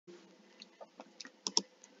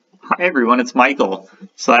Hi everyone, it's Michael.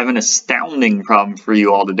 So I have an astounding problem for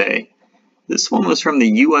you all today. This one was from the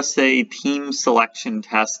USA Team Selection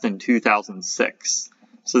Test in 2006.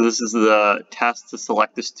 So this is the test to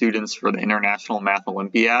select the students for the International Math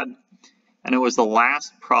Olympiad. And it was the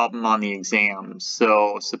last problem on the exam,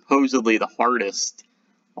 so supposedly the hardest,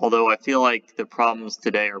 although I feel like the problems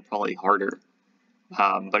today are probably harder.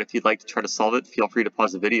 But if you'd like to try to solve it, feel free to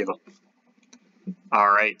pause the video.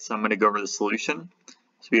 Alright, so I'm going to go over the solution.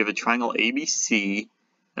 So we have a triangle ABC,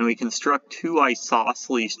 and we construct two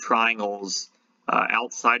isosceles triangles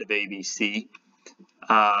outside of ABC.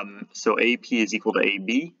 So AP is equal to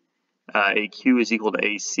AB, AQ is equal to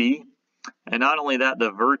AC, and not only that,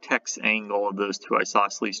 the vertex angle of those two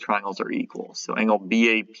isosceles triangles are equal. So angle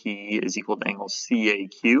BAP is equal to angle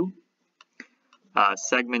CAQ.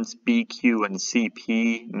 Segments BQ and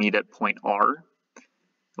CP meet at point R.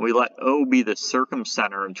 And we let O be the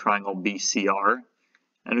circumcenter of triangle BCR.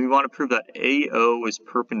 And we want to prove that AO is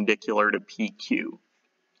perpendicular to PQ.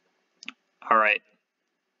 Alright,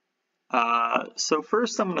 so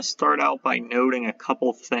first I'm going to start out by noting a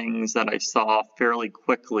couple things that I saw fairly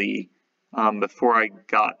quickly before I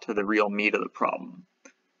got to the real meat of the problem.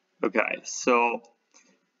 Okay, so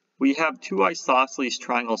we have two isosceles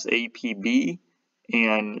triangles APB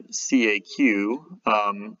and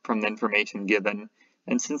CAQ from the information given.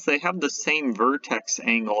 And since they have the same vertex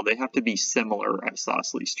angle, they have to be similar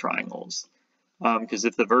isosceles triangles. Because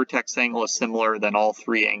if the vertex angle is similar, then all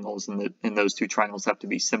three angles in those two triangles have to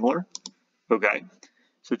be similar. Okay,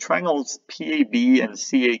 so triangles PAB and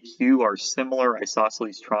CAQ are similar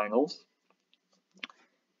isosceles triangles.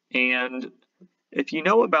 And if you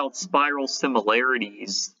know about spiral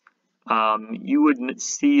similarities, you would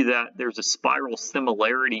see that there's a spiral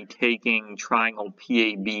similarity taking triangle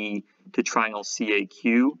PAB to triangle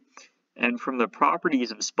CAQ. And from the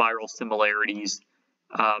properties of spiral similarities,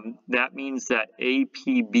 that means that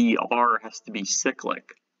APBR has to be cyclic.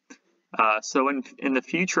 So in the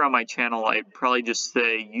future on my channel, I'd probably just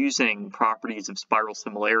say using properties of spiral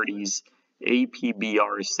similarities,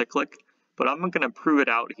 APBR is cyclic. But I'm going to prove it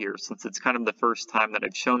out here since it's kind of the first time that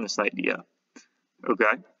I've shown this idea.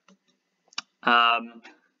 Okay.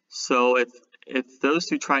 So if those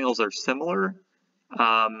two triangles are similar,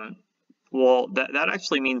 well, that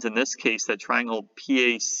actually means in this case that triangle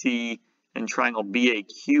PAC and triangle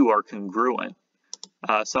BAQ are congruent.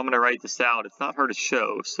 So I'm going to write this out. It's not hard to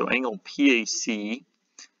show. So angle PAC,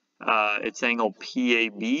 it's angle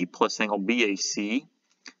PAB plus angle BAC,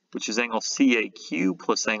 which is angle CAQ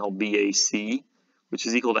plus angle BAC, which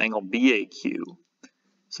is equal to angle BAQ.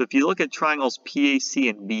 So if you look at triangles PAC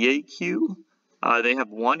and BAQ, they have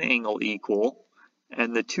one angle equal,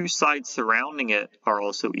 and the two sides surrounding it are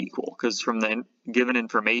also equal, because from the given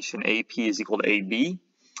information, AP is equal to AB,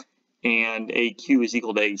 and AQ is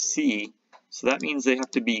equal to AC, so that means they have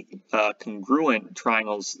to be congruent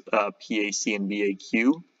triangles PAC and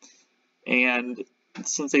BAQ, and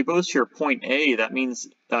since they both share point A, that means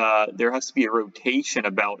there has to be a rotation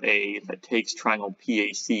about A that takes triangle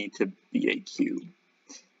PAC to BAQ.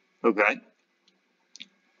 Okay.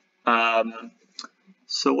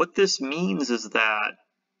 So what this means is that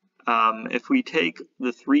if we take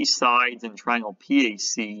the three sides in triangle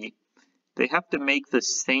PAC, they have to make the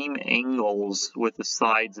same angles with the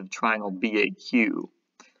sides of triangle BAQ.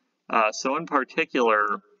 So in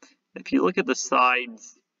particular, if you look at the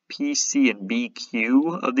sides PC and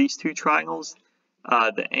BQ of these two triangles,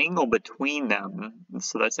 the angle between them,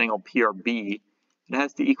 so that's angle PRB, it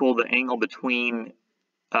has to equal the angle between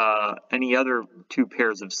any other two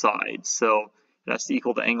pairs of sides. So it has to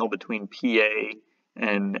equal the angle between PA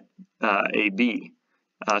and AB.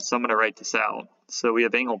 So I'm going to write this out. So we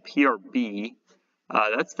have angle PRB.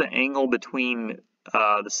 That's the angle between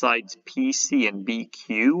the sides PC and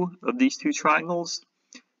BQ of these two triangles.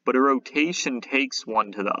 But a rotation takes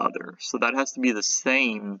one to the other. So that has to be the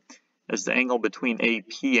same as the angle between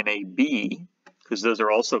AP and AB, because those are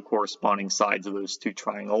also corresponding sides of those two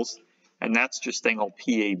triangles. And that's just angle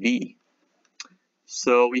PAB.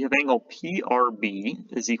 So we have angle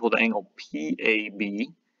PRB is equal to angle PAB.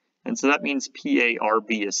 And so that means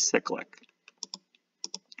PARB is cyclic.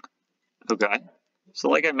 Okay. So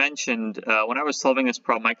like I mentioned, when I was solving this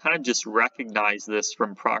problem, I kind of just recognized this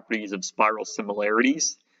from properties of spiral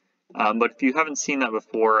similarities. But if you haven't seen that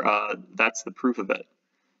before, that's the proof of it.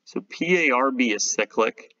 So PARB is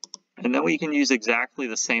cyclic, and then we can use exactly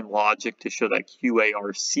the same logic to show that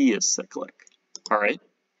QARC is cyclic. All right.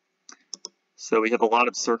 So we have a lot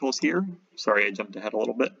of circles here. Sorry, I jumped ahead a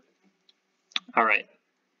little bit. All right.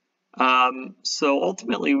 So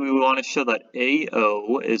ultimately, we want to show that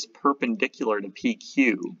AO is perpendicular to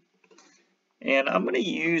PQ. And I'm going to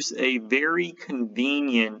use a very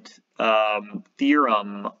convenient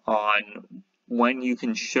theorem on when you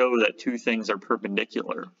can show that two things are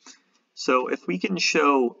perpendicular. So if we can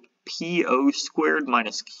show PO squared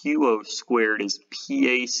minus QO squared is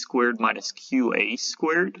PA squared minus QA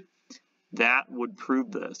squared, that would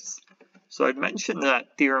prove this. So I'd mentioned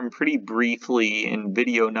that theorem pretty briefly in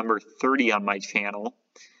video number 30 on my channel.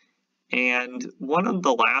 And one of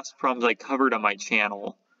the last problems I covered on my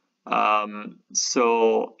channel,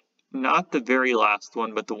 so not the very last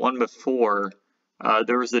one, but the one before,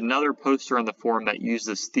 there was another poster on the forum that used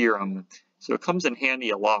this theorem. So it comes in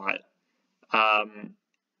handy a lot.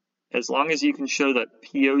 As long as you can show that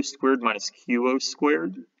PO squared minus QO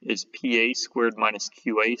squared is PA squared minus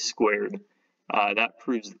QA squared, that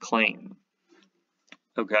proves the claim.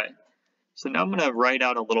 Okay, so now I'm going to write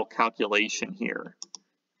out a little calculation here.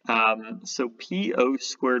 So PO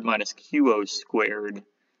squared minus QO squared,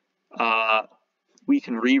 we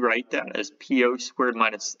can rewrite that as PO squared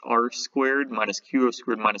minus R squared minus QO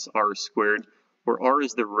squared minus R squared, where R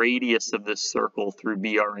is the radius of this circle through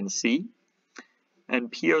BR and C.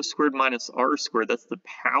 And PO squared minus R squared, that's the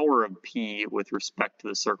power of P with respect to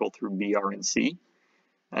the circle through BR and C.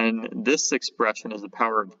 And this expression is the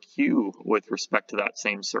power of Q with respect to that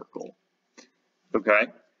same circle. Okay,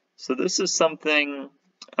 so this is something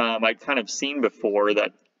I've kind of seen before,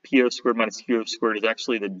 that PO squared minus QO squared is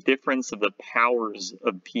actually the difference of the powers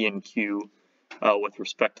of P and Q with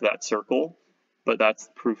respect to that circle, but that's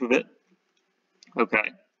the proof of it.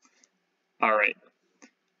 Okay, all right,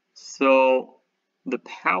 so the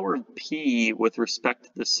power of P with respect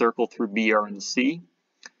to the circle through BR and C,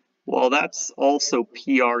 well, that's also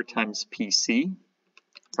PR times PC.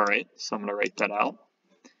 All right, so I'm going to write that out.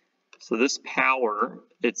 So this power,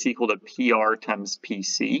 it's equal to PR times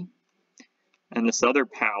PC. And this other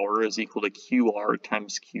power is equal to QR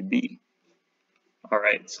times QB. All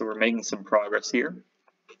right, so we're making some progress here.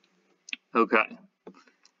 Okay.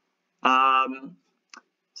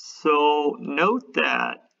 So note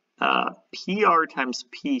that PR times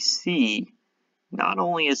PC, not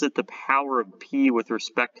only is it the power of P with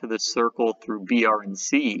respect to this circle through BR and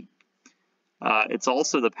C, it's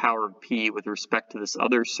also the power of P with respect to this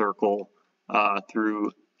other circle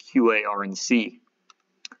through QA, R, and C.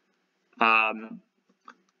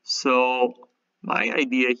 So my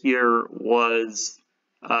idea here was,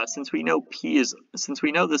 since we know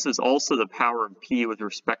this is also the power of P with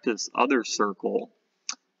respect to this other circle,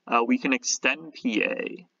 we can extend PA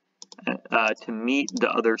to meet the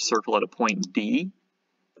other circle at a point D,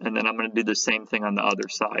 and then I'm going to do the same thing on the other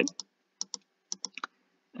side.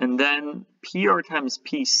 And then PR times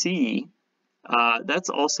PC, that's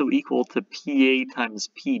also equal to PA times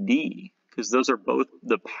PD, because those are both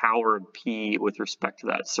the power of P with respect to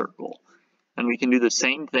that circle. And we can do the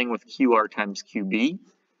same thing with QR times QB,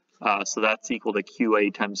 so that's equal to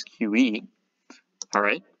QA times QE. All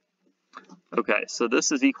right. Okay, so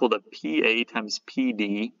this is equal to PA times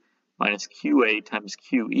PD minus QA times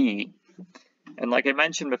QE. And like I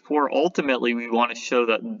mentioned before, ultimately we want to show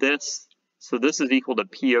that this is equal to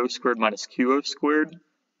PO squared minus QO squared.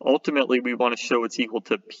 Ultimately, we want to show it's equal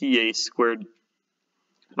to PA squared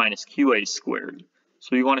minus QA squared.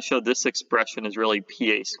 So we want to show this expression is really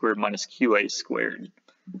PA squared minus QA squared.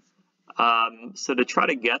 So to try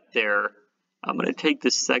to get there, I'm going to take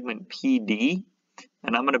this segment PD,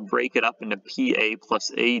 and I'm going to break it up into PA plus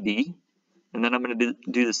AD, and then I'm going to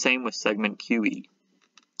do the same with segment QE.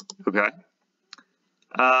 Okay.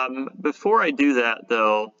 Before I do that,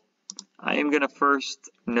 though, I am going to first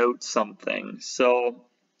note something. So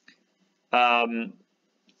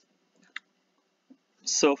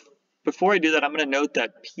before I do that, I'm going to note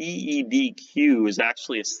that PEDQ is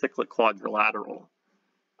actually a cyclic quadrilateral.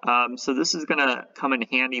 So this is going to come in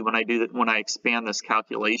handy when I expand this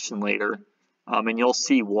calculation later, and you'll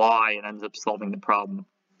see why it ends up solving the problem.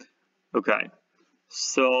 Okay,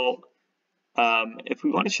 so if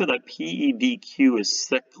we want to show that PEDQ is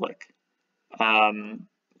cyclic,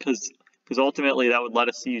 because ultimately that would let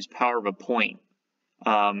us use power of a point,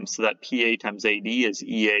 so that PA times AD is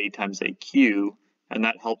EA times AQ, and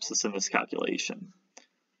that helps us in this calculation.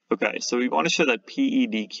 Okay, so we want to show that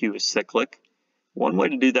PEDQ is cyclic. One way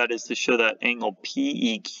to do that is to show that angle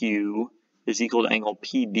PEQ is equal to angle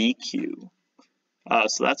PDQ.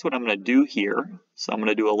 So that's what I'm going to do here. So I'm going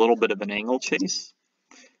to do a little bit of an angle chase.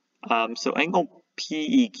 So angle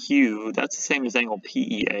PEQ, that's the same as angle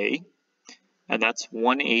PEA, and that's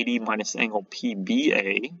 180 minus angle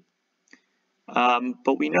PBA.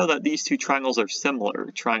 But we know that these two triangles are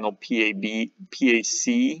similar, triangle PAB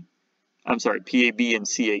and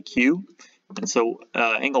CAQ. And so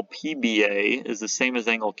angle PBA is the same as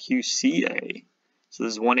angle QCA. So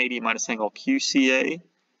this is 180 minus angle QCA,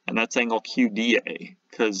 and that's angle QDA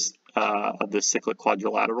because of the cyclic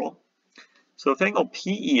quadrilateral. So if angle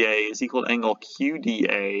PEA is equal to angle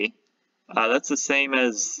QDA, that's the same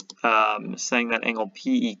as saying that angle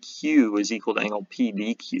PEQ is equal to angle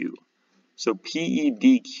PDQ. So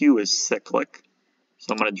PEDQ is cyclic.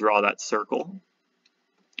 So I'm going to draw that circle.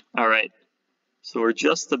 All right, so we're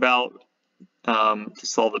just about to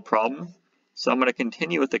solve the problem. So I'm going to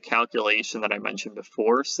continue with the calculation that I mentioned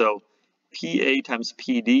before. So PA times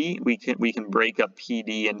PD, we can break up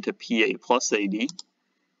PD into PA plus AD.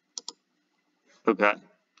 Okay,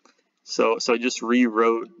 so I just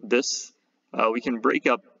rewrote this. We can break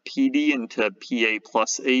up PD into PA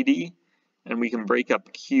plus AD, and we can break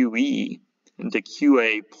up QE into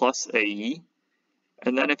QA plus AE.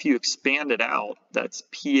 And then if you expand it out, that's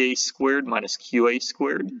PA squared minus QA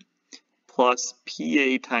squared plus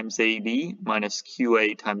PA times AD minus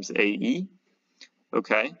QA times AE.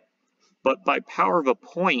 Okay, but by power of a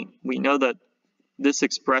point, we know that this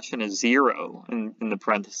expression is 0 in the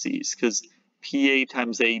parentheses because PA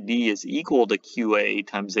times AD is equal to QA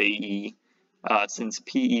times AE since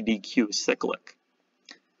PEDQ is cyclic.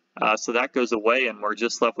 So that goes away and we're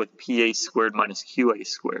just left with PA squared minus QA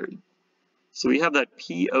squared. So we have that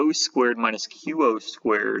PO squared minus QO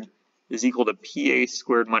squared is equal to PA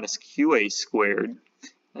squared minus QA squared.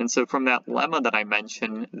 And so from that lemma that I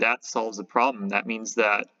mentioned, that solves the problem. That means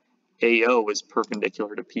that AO is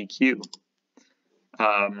perpendicular to PQ.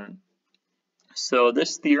 So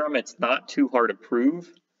this theorem, it's not too hard to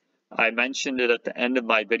prove. I mentioned it at the end of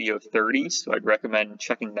my video 30, so I'd recommend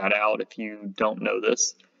checking that out if you don't know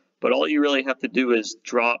this. But all you really have to do is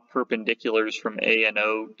drop perpendiculars from A and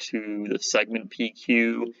O to the segment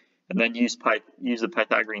PQ, and then use the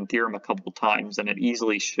Pythagorean theorem a couple times, and it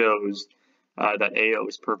easily shows that AO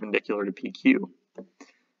is perpendicular to PQ.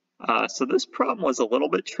 So this problem was a little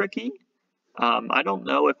bit tricky. I don't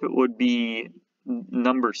know if it would be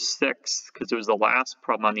number 6, because it was the last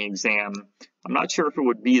problem on the exam. I'm not sure if it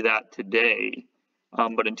would be that today,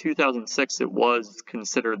 but in 2006 it was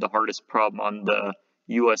considered the hardest problem on the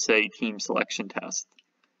USA team selection test.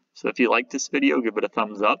 So if you like this video, give it a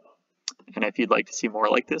thumbs up. And if you'd like to see more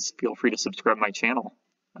like this, feel free to subscribe to my channel.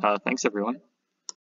 Thanks everyone.